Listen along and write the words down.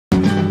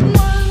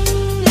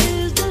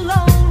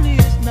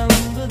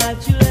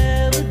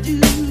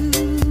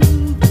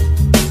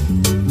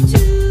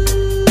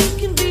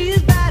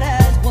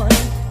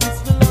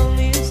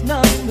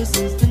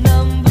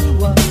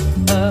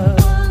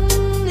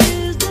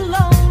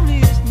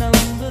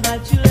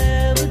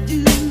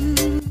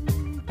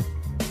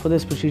For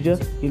this procedure,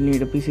 you'll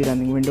need a PC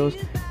running Windows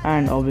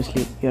and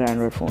obviously your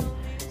Android phone.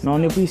 And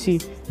on your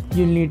PC,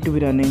 you'll need to be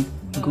running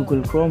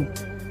Google Chrome,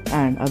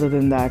 and other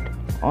than that,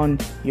 on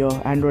your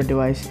Android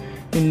device,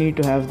 you'll need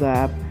to have the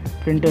app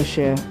Printer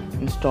Share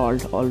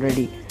installed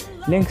already.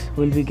 Links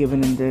will be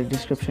given in the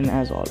description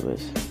as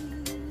always.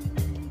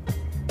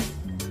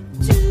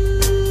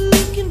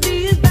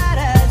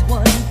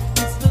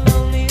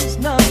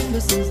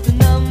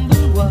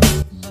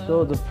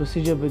 So the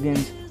procedure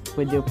begins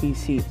with your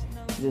PC.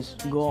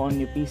 Just go on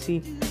your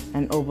PC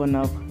and open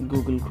up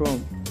Google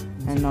Chrome,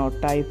 and now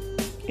type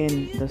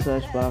in the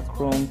search bar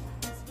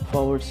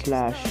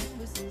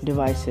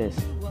Chrome/devices.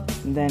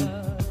 Then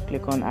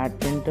click on add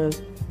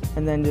printers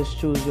and then just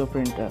choose your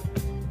printer.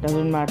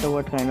 Doesn't matter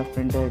what kind of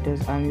printer it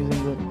is. I'm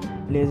using the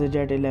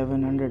LaserJet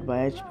 1100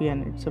 by HP,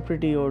 and it's a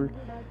pretty old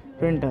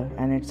printer,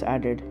 and it's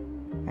added.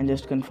 And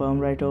just confirm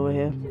right over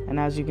here, and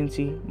as you can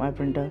see, my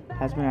printer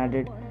has been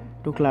added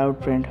to Cloud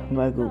Print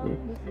by Google.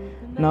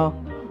 Now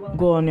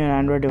go on your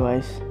Android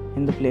device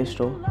in the Play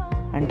Store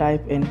and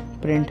type in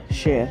Print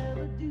Share.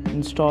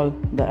 Install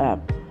the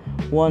app.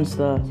 Once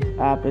the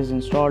app is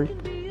installed,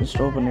 just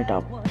open it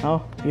up.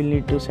 Now you'll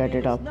need to set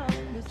it up.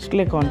 Just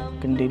click on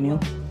continue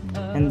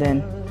and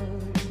then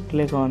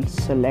click on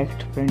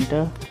select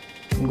printer,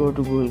 go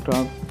to Google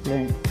Chrome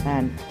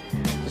and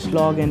just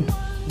log in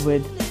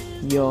with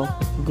your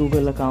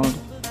Google account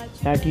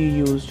that you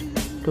used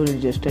to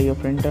register your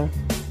printer.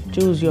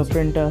 Choose your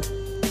printer,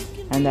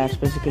 and that's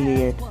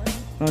basically it.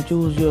 Now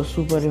choose your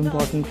super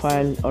important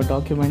file or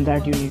document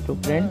that you need to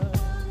print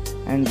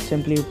and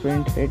simply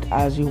print it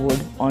as you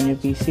would on your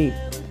PC.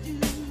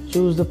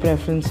 Choose the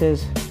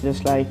preferences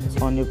just like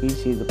on your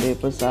PC, the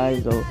paper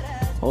size or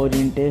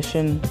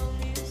orientation.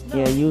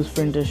 Use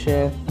printer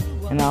share,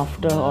 and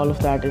after all of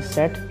that is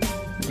set,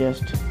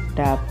 just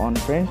tap on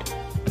print,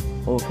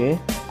 OK,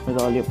 with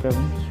all your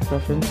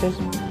preferences,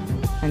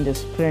 and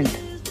just print,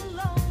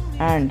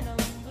 and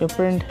your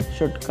print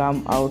should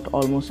come out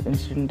almost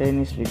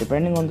instantaneously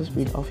depending on the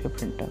speed of your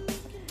printer.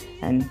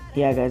 And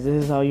yeah guys,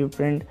 this is how you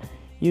print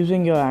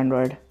using your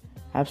Android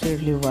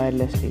absolutely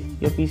wirelessly.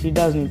 Your PC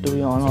does need to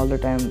be on all the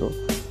time though,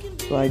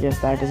 so I guess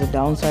that is a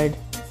downside,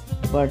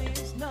 but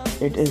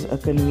it is a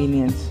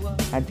convenience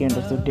at the end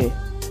of the day.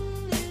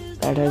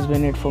 That has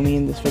been it for me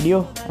in this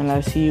video, and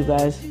I'll see you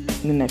guys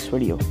in the next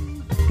video.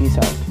 Peace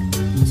out.